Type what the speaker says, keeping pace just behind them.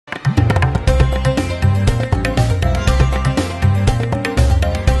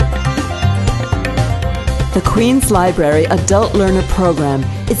The Queen's Library Adult Learner Program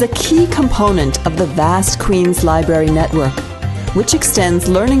is a key component of the vast Queen's Library network, which extends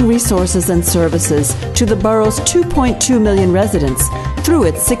learning resources and services to the borough's 2.2 million residents through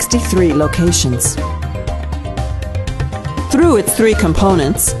its 63 locations. Through its three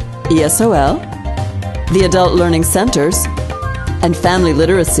components, ESOL, the Adult Learning Centers, and Family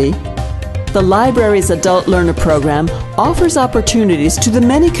Literacy, the library's Adult Learner Program offers opportunities to the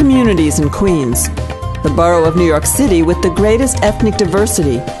many communities in Queens, the borough of New York City with the greatest ethnic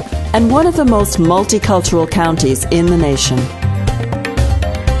diversity and one of the most multicultural counties in the nation.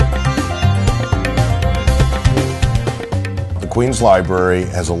 The Queens Library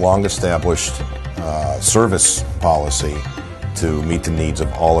has a long-established service policy to meet the needs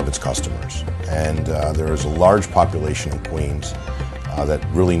of all of its customers. And there is a large population in Queens that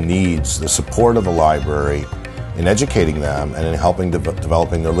really needs the support of the library in educating them and in helping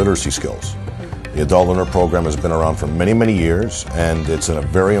developing their literacy skills. The Adult Learner Program has been around for many, many years, and it's a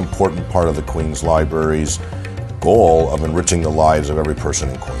very important part of the Queens Library's goal of enriching the lives of every person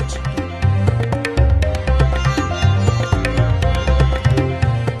in Queens.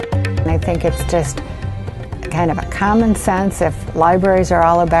 I think it's just kind of a common sense. If libraries are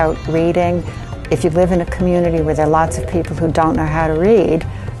all about reading, if you live in a community where there are lots of people who don't know how to read,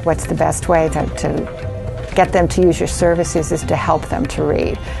 what's the best way to get them to use your services is to help them to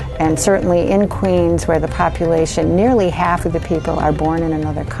read. And certainly in Queens, where the population, nearly half of the people are born in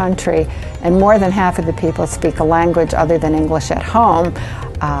another country, and more than half of the people speak a language other than English at home,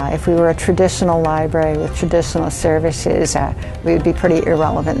 if we were a traditional library with traditional services, we would be pretty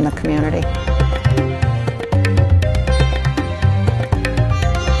irrelevant in the community.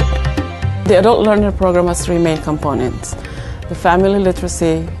 The Adult Learner Program has three main components: the Family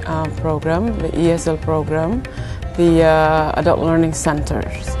Literacy Program, the ESOL program, the Adult Learning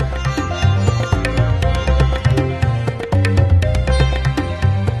Centers.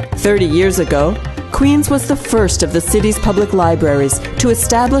 "30 years ago, Queens was the first of the city's public libraries to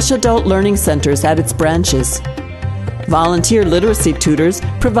establish adult learning centers at its branches. Volunteer literacy tutors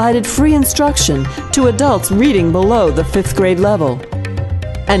provided free instruction to adults reading below the 5th grade level.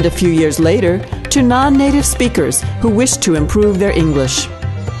 And a few years later, to non-native speakers who wished to improve their English.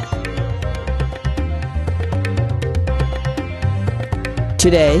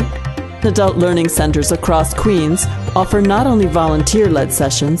 Today, adult learning centers across Queens offer not only volunteer-led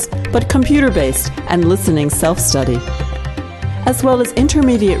sessions, but computer-based and listening self-study, as well as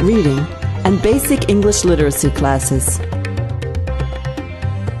intermediate reading and basic English literacy classes.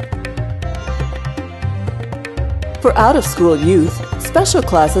 For out-of-school youth, special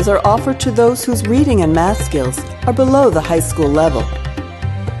classes are offered to those whose reading and math skills are below the high school level.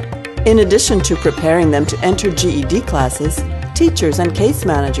 In addition to preparing them to enter GED classes, teachers and case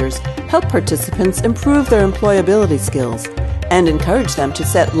managers help participants improve their employability skills and encourage them to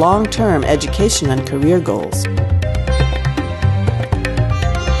set long-term education and career goals.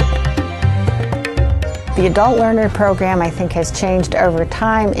 The Adult Learner Program, I think, has changed over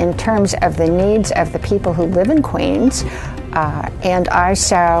time in terms of the needs of the people who live in Queens, and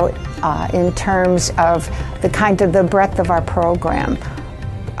also in terms of the breadth of our program.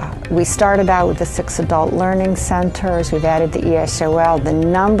 We started out with the 6 adult learning centers. We've added the ESOL. The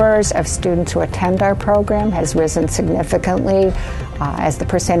numbers of students who attend our program has risen significantly as the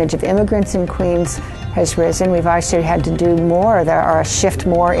percentage of immigrants in Queens has risen. We've also had to do more. There are a shift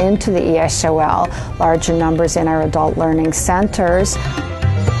more into the ESOL, larger numbers in our adult learning centers.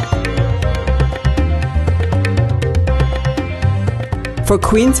 For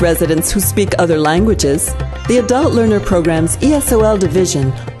Queens residents who speak other languages, the Adult Learner Program's ESOL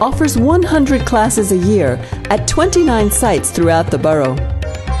division offers 100 classes a year at 29 sites throughout the borough.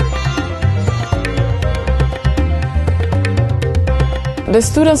 The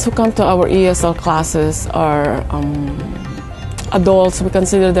students who come to our ESL classes are adults. We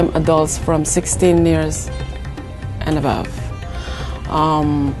consider them adults from 16 years and above.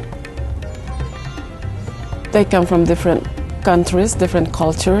 They come from different countries, different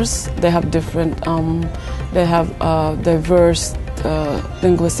cultures. They have diverse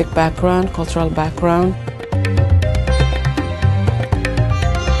linguistic background, cultural background.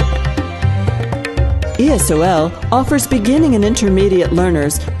 ESOL offers beginning and intermediate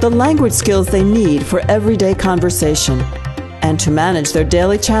learners the language skills they need for everyday conversation and to manage their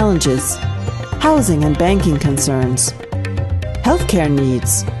daily challenges, housing and banking concerns, healthcare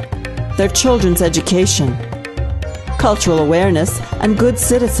needs, their children's education, cultural awareness, and good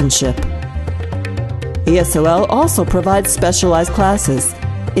citizenship. ESOL also provides specialized classes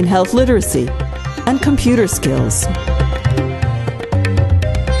in health literacy and computer skills.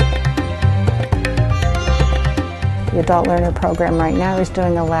 The Adult Learner Program right now is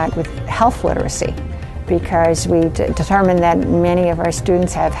doing a lot with health literacy, because we determined that many of our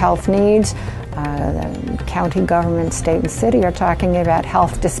students have health needs. The county government, state and city are talking about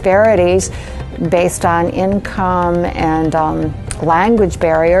health disparities based on income and language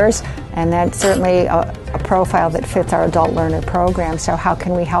barriers, and that's certainly a profile that fits our Adult Learner Program. So how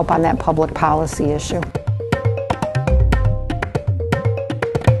can we help on that public policy issue?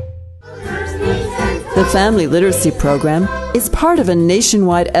 The Family Literacy Program is part of a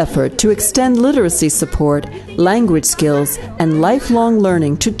nationwide effort to extend literacy support, language skills, and lifelong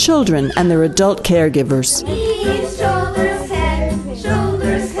learning to children and their adult caregivers.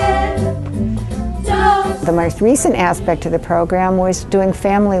 The most recent aspect of the program was doing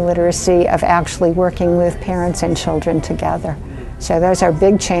family literacy, of actually working with parents and children together. So those are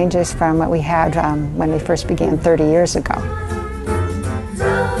big changes from what we had when we first began 30 years ago.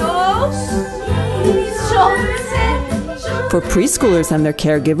 For preschoolers and their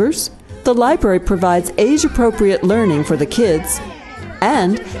caregivers, the library provides age-appropriate learning for the kids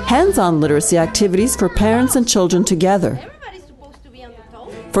and hands-on literacy activities for parents and children together.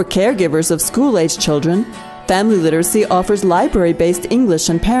 For caregivers of school-age children, Family Literacy offers library-based English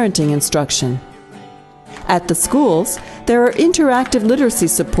and parenting instruction. At the schools, there are interactive literacy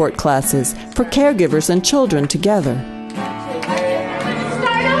support classes for caregivers and children together.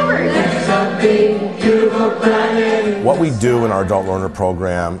 What we do in our Adult Learner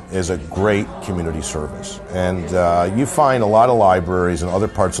Program is a great community service. And you find a lot of libraries in other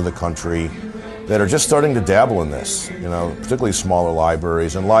parts of the country that are just starting to dabble in this, particularly smaller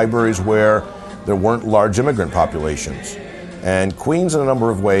libraries and libraries where there weren't large immigrant populations. And Queens, in a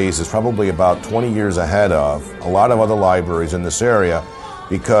number of ways, is probably about 20 years ahead of a lot of other libraries in this area,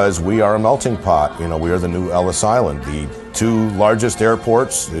 because we are a melting pot. We are the new Ellis Island. The two largest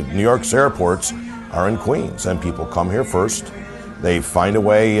airports, New York's airports, are in Queens, and people come here first. They find a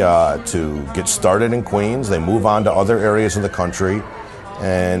way to get started in Queens. They move on to other areas of the country,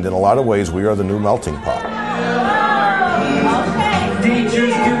 and in a lot of ways, we are the new melting pot.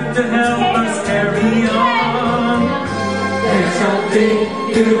 Teachers get to help us carry on. There's a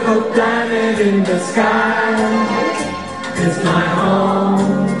big, beautiful planet in the sky. It's my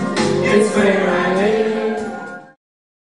home. It's where I